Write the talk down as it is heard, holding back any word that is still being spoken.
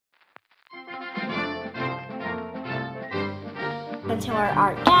into our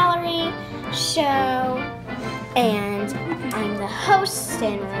art gallery show, and I'm the host,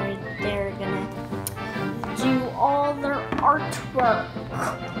 and they're gonna do all their artwork.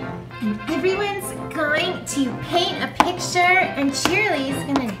 And everyone's going to paint a picture, and Cheerilee's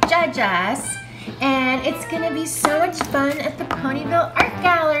gonna judge us. And it's gonna be so much fun at the Ponyville Art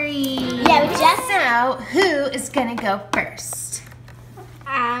Gallery. Yeah, we just So, who is gonna go first?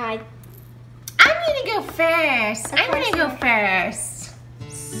 I'm gonna go first. I'm gonna go first.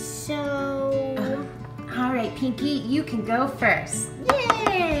 So, all right, Pinky, you can go first.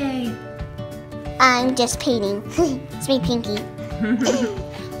 Yay! I'm just painting. It's me, Pinky.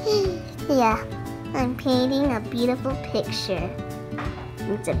 Yeah, I'm painting a beautiful picture.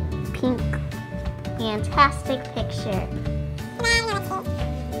 It's a pink, fantastic picture.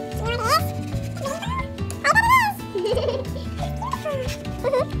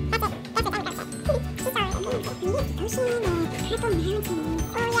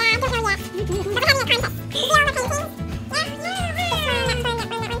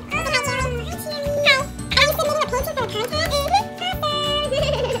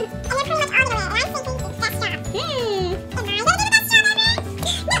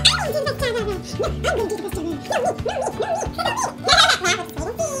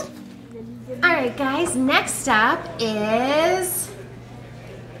 Alright guys, next up is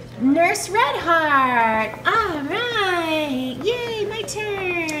Nurse Redheart. Alright, yay, my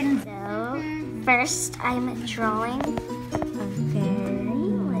turn. So, first I'm drawing a very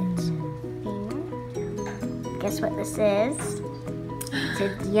little thing. Guess what this is? It's a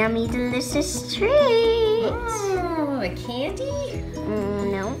yummy, delicious treat. Oh, a candy?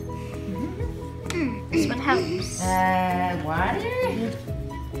 No. This one helps. Water?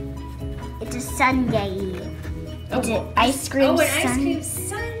 It's a sundae. It's an ice cream Oh, an sundae. ice cream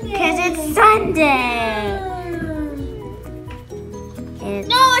sundae. Because it's Sunday.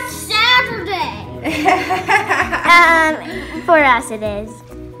 No, it's Saturday. For us it is.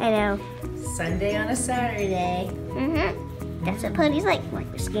 I know. Sunday on a Saturday. That's what ponies like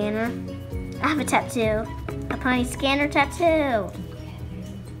the scanner. I have a tattoo. A pony scanner tattoo.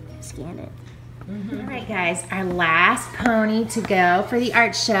 Scan it. All right, guys, our last pony to go for the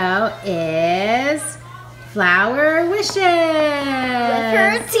art show is Flower Wishes. With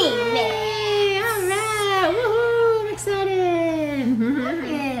her teammate. Yay, all right, woohoo, I'm excited.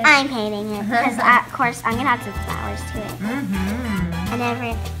 I'm painting it because, of course, I'm gonna add some flowers to it.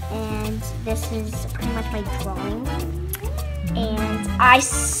 And this is pretty much my drawing. And I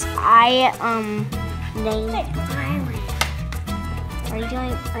named it Violet. Are you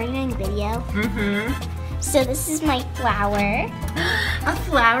doing video? So this is my flower. A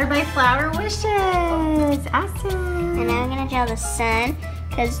flower by Flower Wishes. Awesome. And now I'm gonna draw the sun,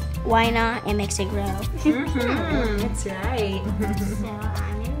 because why not? It makes it grow. That's right. So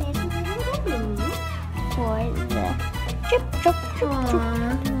I'm gonna make a little blue for the drip, drip, drip,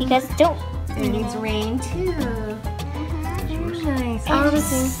 drip. Because it needs rain too. Nice. All the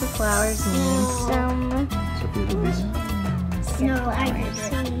things the flowers need. Some flowers.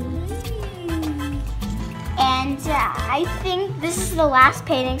 And I think this is the last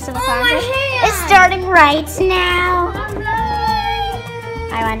painting, so the contest is starting right now. All right.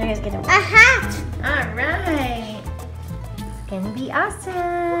 I wonder who's gonna win. A hat. All right. It's gonna be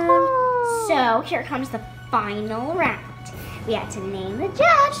awesome. So here comes the final round. We have to name the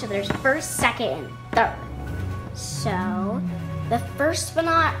judge. So there's first, second, and third. So the first but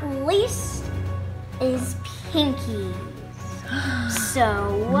not least is Pinky.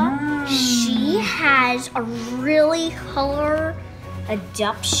 So she has a really color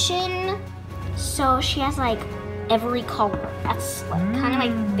adoption. So she has like every color. That's like kind of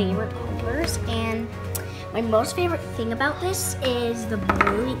my favorite colors. And my most favorite thing about this is the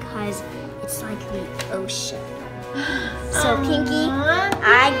blue because it's like the ocean. So Pinky,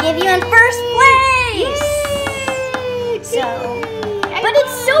 I give you in first place. So, but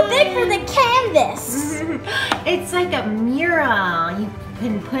it's so big for the canvas. It's like a mural. You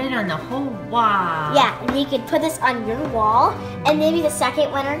can put it on the whole wall. Yeah, and you could put this on your wall, and maybe the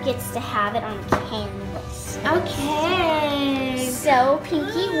second winner gets to have it on a canvas. Okay. So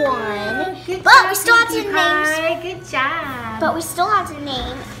Pinky won. Good But job, we still have to Pinkie Pie. Good job. But we still have to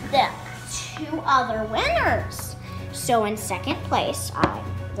name the two other winners. So in second place,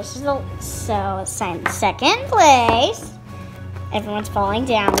 second place. Everyone's falling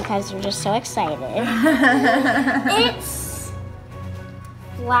down because they're just so excited. It's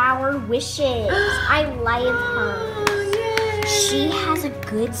Flower Wishes. I love her. Yay. She has a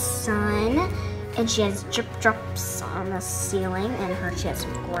good sun, and she has drip drops on the ceiling, and she has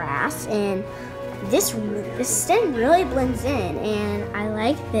some grass, and this stem really blends in, and I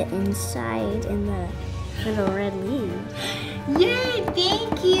like the inside and the little red leaves. Yay,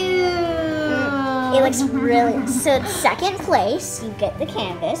 thank you. It looks really, so second place, you get the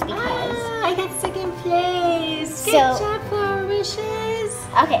canvas because. I got second place. Good job, Flower Wishes.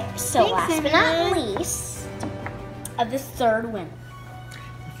 Okay, so Thanks, last but not least, of the third winner.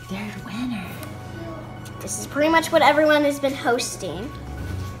 Third winner. This is pretty much what everyone has been hosting.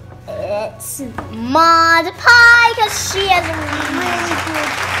 It's Maud Pie, because she has a really good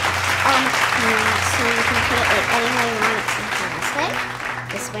so you can put it like any way you want it.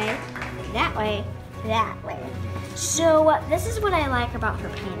 This way, that way, that way. So this is what I like about her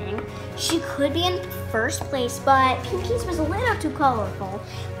painting. She could be in first place, but Pinky's was a little too colorful,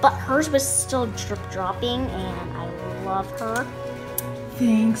 but hers was still dropping, and I love her.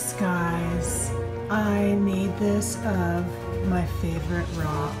 Thanks, guys. I made this of my favorite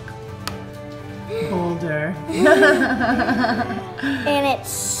rock, boulder. And it's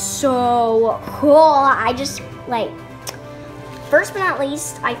so cool. I just like, first but not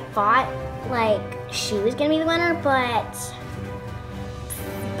least, I thought like she was gonna be the winner, but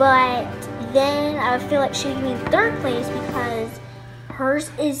then I would feel like she would be in third place because hers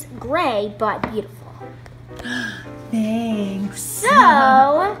is gray but beautiful. Thanks.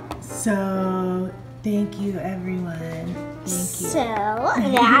 So thank you, everyone. Thank you. So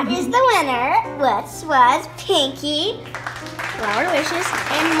that is the winner, which was Pinky, Flower Wishes,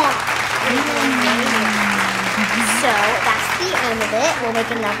 and Mom. So that's the end of it. We'll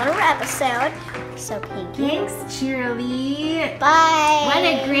make another episode. So Pinky. Thanks, Cheerilee. Bye. What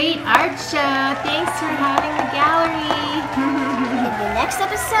a great art show. Thanks for having the gallery. In the next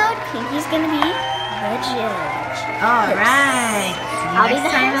episode, Pinky's gonna be the judge. All right. I'll be See you the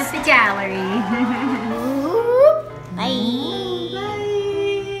next time host. at the gallery. Bye.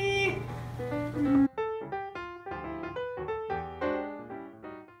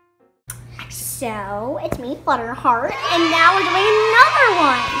 So it's me, Flutterheart, and now we're doing another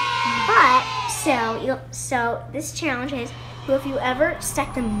one. But so this challenge is, who if you ever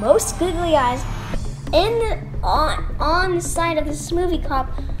stuck the most googly eyes on the side of the smoothie cup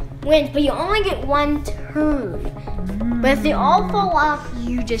wins, but you only get one turn. But if they all fall off,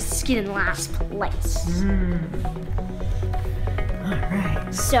 you just get in last place. All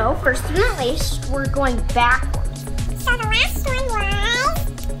right. So first but not least, we're going backwards. So the last one was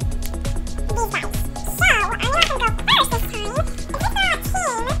these guys. So I'm not gonna go first this time. If it's not a team, they're gonna have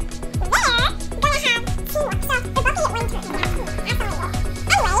teamwork. So they're both gonna get one turn. They have teamwork. Absolutely. Anyway, so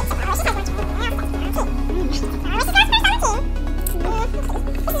Flower Wishes has one turn. Now it's on team. Flower Wishes goes first on team.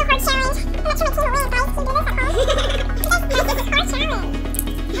 This is a hard challenge. I'm not trying to team away, guys. You do this at home. This is a hard challenge.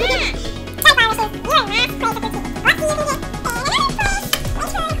 Yeah. So Flower Wishes, you're in last place of the team. What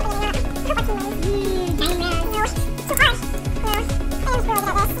do you do?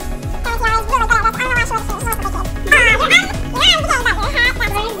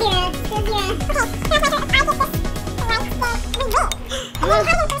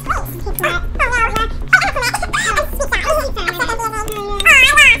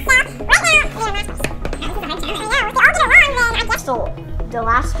 So the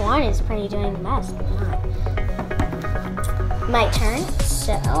last one is pretty doing the best. My turn.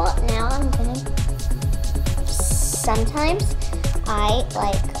 So now I'm gonna. Sometimes I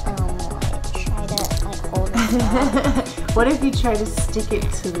try to hold it. What if you try to stick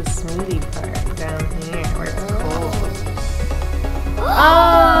it to the smoothie part down here where it's cold?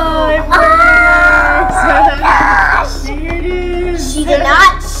 Oh, it worked! There it is. She did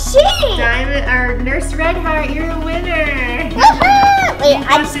not cheat. Diamond or Nurse Redheart, you're a winner. Wait,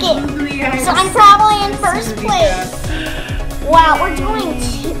 I'm skipped. So I'm probably in first place. Wow, we're doing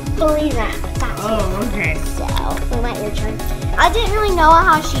 3 rounds. Oh, okay. So, Uma, your turn. I didn't really know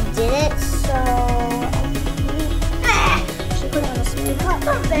how she did it, so she put it on a smooth cup.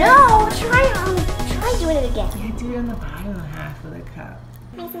 No, try doing it again. Yeah, do it on the bottom half of the cup.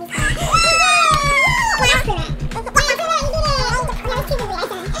 So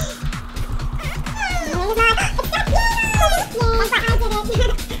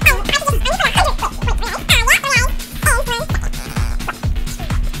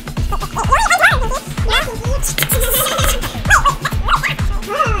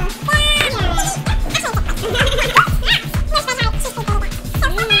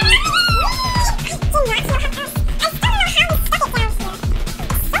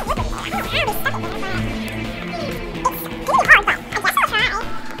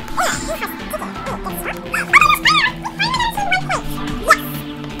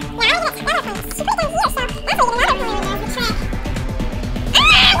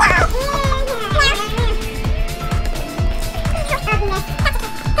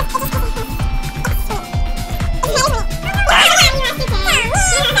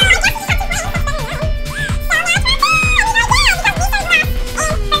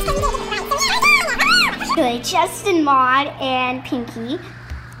Justin, Maud, and Pinky.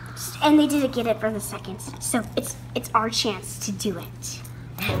 And they didn't get it for the second. So it's our chance to do it.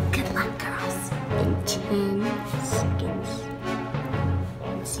 Good luck, girls. In 10 seconds.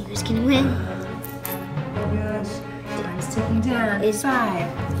 Let's see who's gonna win. Oh my gosh. Time's ticking down. Is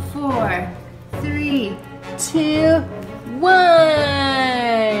 5, 4, 3, 2, 1.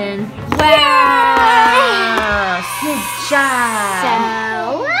 Wow! Good job. So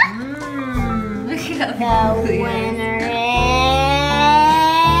Look at the how winner is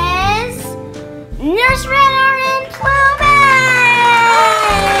Nurse Red Orange Plumage!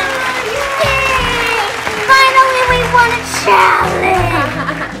 Yay! Finally, we won a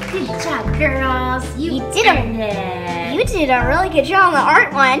challenge! Good job, girls. You did earned it. You did a really good job on the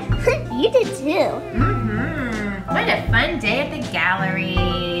art one. You did too. What a fun day at the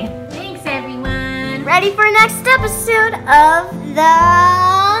gallery. Thanks, everyone. Ready for next episode of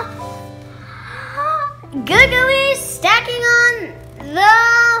the Googly stacking on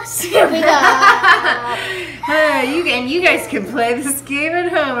the Snoopy Dog. You guys can play this game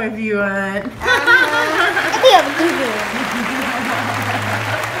at home if you want. We have Googly.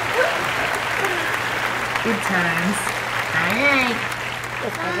 Good times. All right.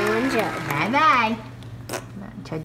 If everyone jokes. Bye-bye.